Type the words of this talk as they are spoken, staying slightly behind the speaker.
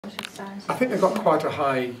I think they've got quite a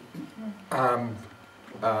high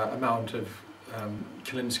amount of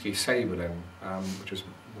Kalinsky sable in, which is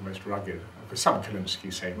the most rugged. There's some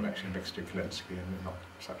Kalinsky sable actually mixed with Kalinsky and not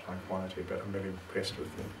such high quality, but I'm really impressed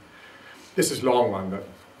with them. This is long one that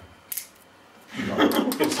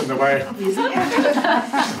gets in the way.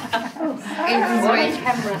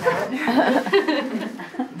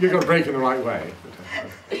 You've got to break in the right way.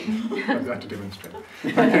 I'd like to demonstrate.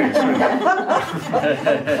 Okay,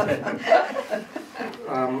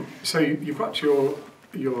 so you've got your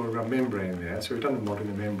membrane there. So we've done the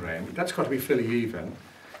modelling of the membrane. That's got to be fairly even.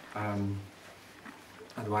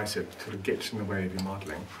 Otherwise it sort of gets in the way of your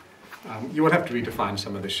modelling. You will have to redefine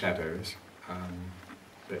some of the shadows,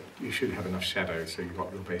 but you should have enough shadows so you've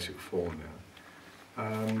got your basic form there.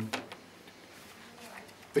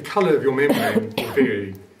 The colour of your membrane will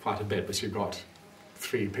vary quite a bit, because you've got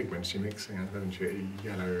three pigments you're mixing, haven't you?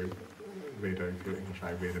 Yellow, red ochre, English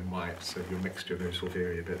red and white, so your mixture of those will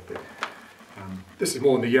vary a bit. But this is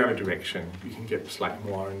more in the yellow direction. You can get slightly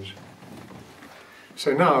more orange.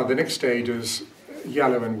 So now the next stage is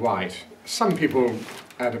yellow and white. Some people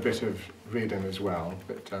add a bit of red in as well,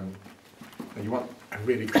 but you want a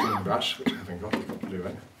really clean brush, which I haven't got, you've got blue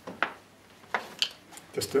in.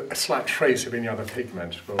 Just a slight trace of any other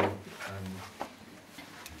pigment will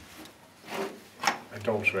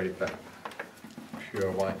adulterate that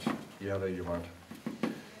pure white yellow you want.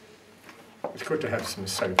 It's good to have some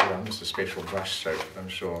soap around. This is a special brush soap, but I'm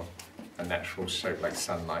sure a natural soap like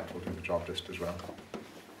Sunlight will do the job just as well.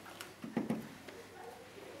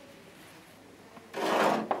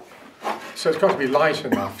 So it's got to be light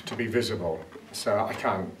enough to be visible. So I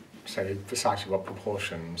can't say precisely what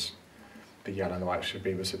proportions the yellow and the white should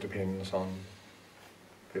be, because it depends on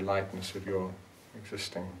the lightness of your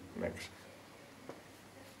existing mix.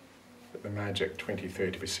 But the magic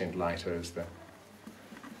 20–30% lighter is the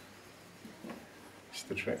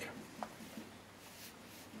trick.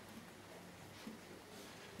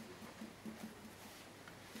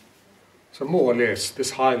 So more or less,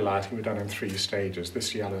 this highlighting we've done in 3 stages,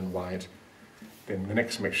 this yellow and white, then the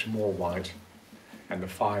next mixture more white, and the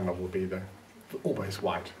final will be the always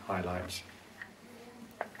white highlights.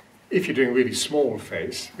 If you're doing really small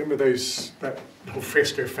face, remember that little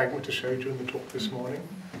fresco fragment I showed you in the talk this morning?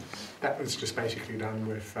 That was just basically done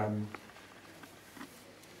with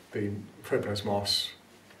the Propolis moss,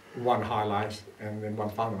 one highlight and then one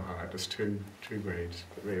final highlight, just two grades,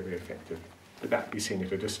 but very, very effective. But that can be seen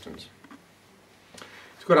at a distance.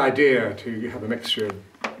 It's a good idea to have a mixture of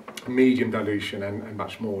medium dilution and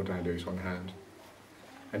much more dilute on hand.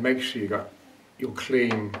 And make sure you've got your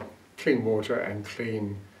clean water and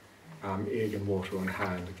clean egg and water on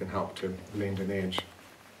hand. It can help to blend an edge.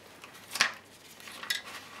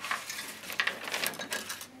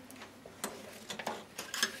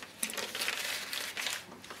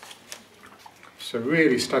 So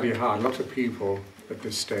really study hard. Lots of people at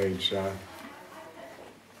this stage are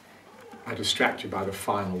distracted by the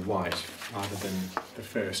final white rather than the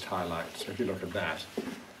first highlight. So if you look at that,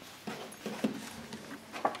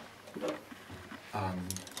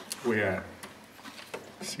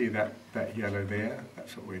 see that yellow there?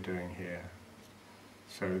 That's what we're doing here.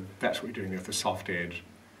 So that's what we're doing there with the soft edge.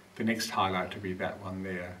 The next highlight will be that one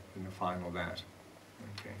there, and the final that.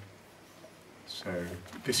 Okay. So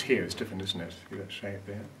this here is different, isn't it? See that shape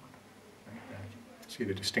there? Like that. See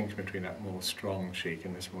the distinction between that more strong cheek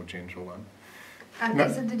and this more gentle one. And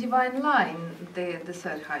is it the divine line, the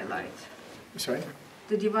third highlight? Sorry?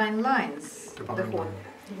 The divine lines, Divine the whole line.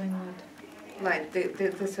 divine light,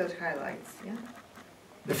 the third highlights, yeah?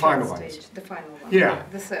 The final third ones. stage, the final one. Yeah.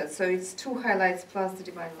 The third, so it's 2 highlights plus the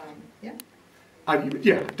divine line, yeah?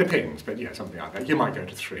 Yeah, depends, but yeah, something like that. You might go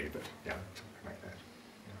to 3, but yeah, something like that.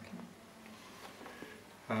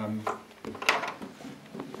 Yeah.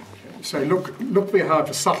 Okay. So look very hard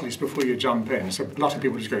for subtleties before you jump in. So a lot of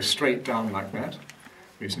people just go straight down like that,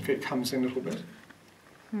 whereas if it comes in a little bit.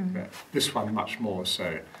 Yeah. This one much more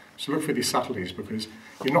so. So look for these subtleties, because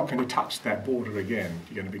you're not going to touch that border again.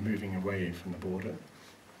 You're going to be moving away from the border.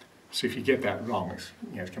 So if you get that wrong, it's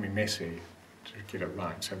going to be messy to get it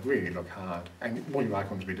right. So really look hard, and all your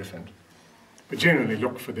icons will be different. But generally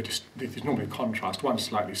look for there's normally contrast. One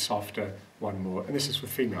slightly softer, one more, and this is for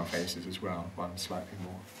female faces as well. One slightly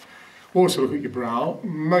more. Also look at your brow.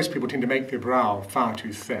 Most people tend to make their brow far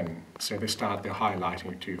too thin, so they start their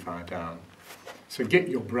highlighting too far down. So get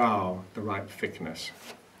your brow the right thickness.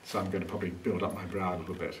 So I'm going to probably build up my brow a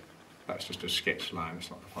little bit. That's just a sketch line, it's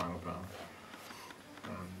not the final brow.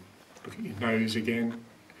 Look at your nose again.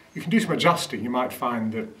 You can do some adjusting. You might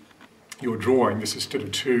find that your drawing, this is instead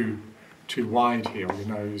of two too wide here, or your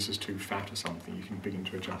nose is too fat or something, you can begin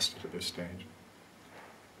to adjust it at this stage.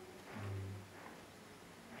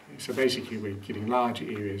 So basically we're getting larger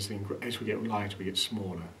areas, then as we get lighter we get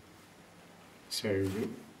smaller. So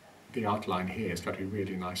the outline here has got to be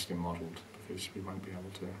really nicely modelled, because we won't be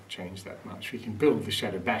able to change that much. We can build the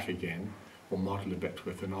shadow back again, or model a bit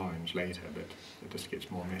with an orange later, but it just gets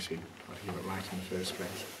more messy trying to get it right in the first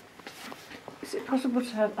place. Is it possible to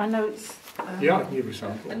have, I know it's yeah, I can give you a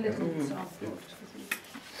sample. A little yeah. sample. Yeah.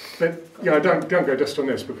 But yeah, don't go just on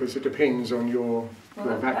this, because it depends on your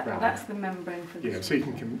background. That's the membrane for this. Yeah, so you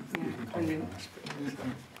can Brilliant.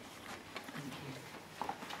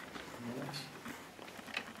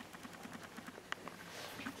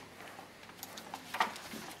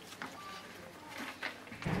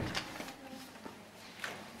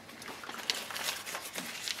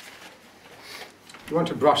 You want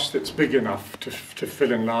a brush that's big enough to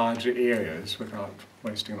fill in larger areas without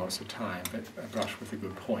wasting lots of time, but a brush with a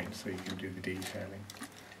good point so you can do the detailing.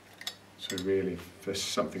 So really, for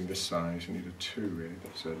something this size, you need a 2 really,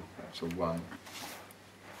 that's a 1.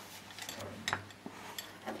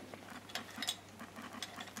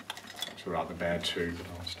 That's a rather bad 2, but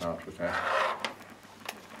I'll start with that.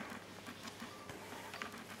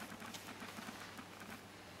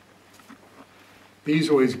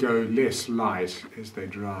 These always go less light as they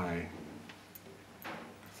dry.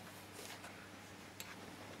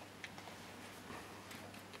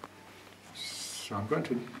 So I'm going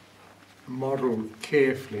to model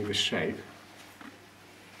carefully the shape,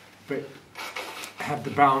 but have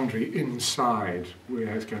the boundary inside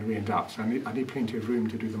where it's going to end up. So I need plenty of room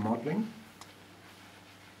to do the modelling.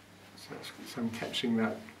 So I'm catching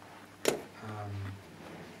that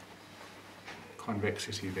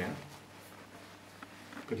convexity there,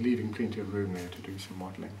 but leaving plenty of room there to do some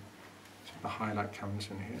modelling. So the highlight comes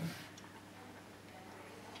in here.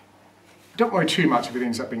 Don't worry too much if it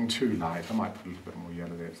ends up being too light. I might put a little bit more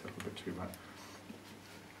yellow there, it's a little bit too light.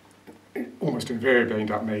 It almost invariably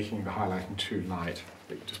end up making the highlighting too light,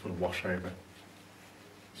 but you just want to wash over.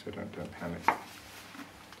 So don't panic.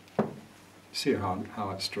 See how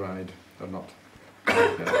it's dried, or not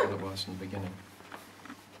like that as it was in the beginning.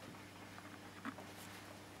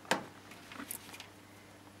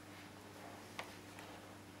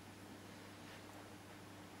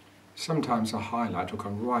 Sometimes a highlight will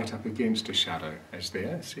come right up against a shadow, as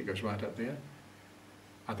there. See, it goes right up there.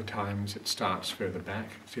 Other times it starts further back.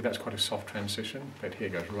 See, that's quite a soft transition, but here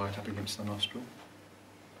it goes right up against the nostril.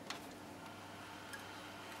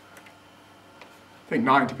 I think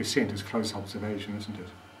 90% is close observation, isn't it?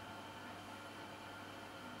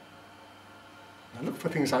 Now look for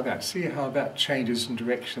things like that. See how that changes in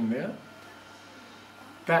direction there?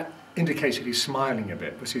 That indicates that he's smiling a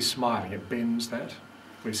bit. Because he's smiling, it bends that.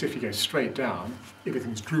 Whereas if you go straight down,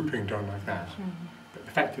 everything's drooping down like that. Mm-hmm. But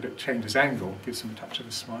the fact that it changes angle gives them a touch of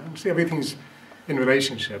a smile. See, everything's in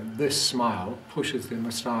relationship. This smile pushes the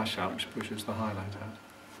moustache out, which pushes the highlight out.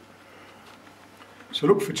 So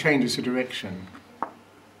look for changes of direction.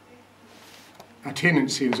 Our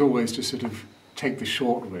tendency is always to sort of take the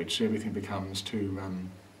short route, so everything becomes too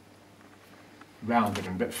rounded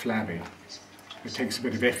and a bit flabby. It takes a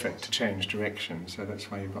bit of effort to change direction, so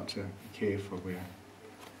that's why you've got to be careful where.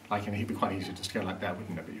 Like, it'd be quite easy to just go like that,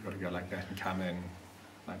 wouldn't it? But you've got to go like that and come in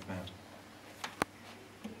like that.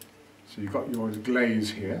 So you've got your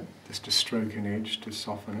glaze here, just to stroke an edge to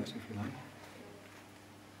soften it, if you like.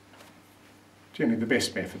 Generally, the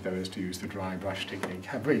best method, though, is to use the dry brush technique.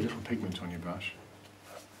 Have very little pigment on your brush,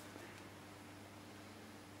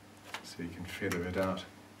 so you can feather it out.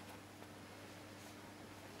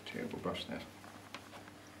 Terrible brush, that.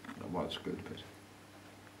 That was good, but.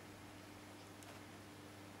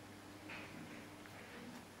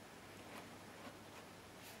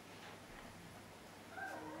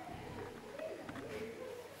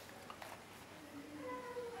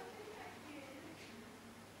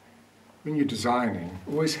 When you're designing,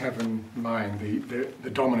 always have in mind the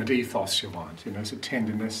dominant ethos you want. You know, is it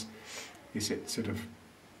tenderness? Is it sort of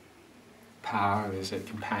power? Is it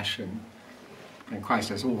compassion? And Christ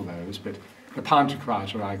has all those, but the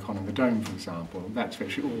Pantocrator icon in the dome, for example, that's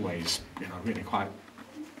actually always, you know, really quite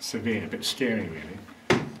severe, a bit scary,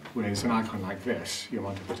 really. Whereas an icon like this, you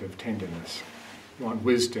want a bit of tenderness. You want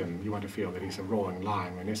wisdom. You want to feel that he's a roaring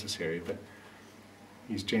lion when necessary, but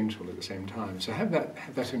he's gentle at the same time. So have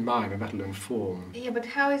that in mind, and that'll inform. Yeah, but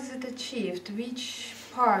how is it achieved? Which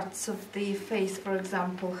parts of the face, for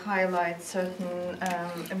example, highlight certain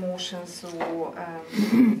emotions or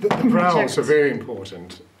the brows are very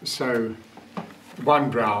important. So one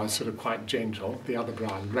brow is sort of quite gentle, the other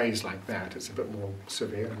brow raised like that, it's a bit more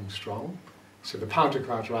severe and strong. So the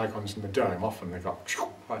punter-clouter icons in the dome, often they've got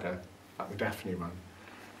quite a, like the Daphne one.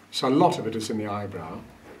 So a lot of it is in the eyebrow.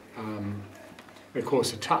 Of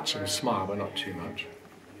course, a touch of a smile, but not too much.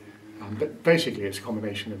 But basically, it's a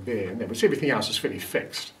combination of there and there. But everything else is fairly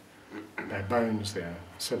fixed. There are bones there.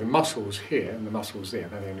 So the muscles here and the muscles there,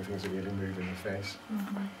 they're the only things that really move in the face.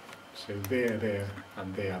 So there,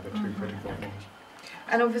 and there are the two critical things.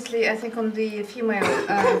 And obviously, I think on the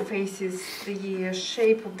female faces, the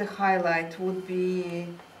shape of the highlight would be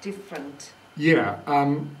different. Yeah,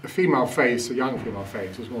 a female face, a young female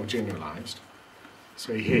face, is more generalised.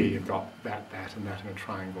 So here you've got that, and that in a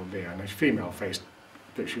triangle there. And a female face,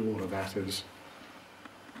 literally all of that is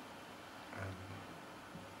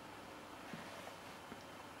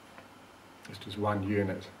just as one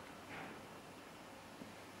unit.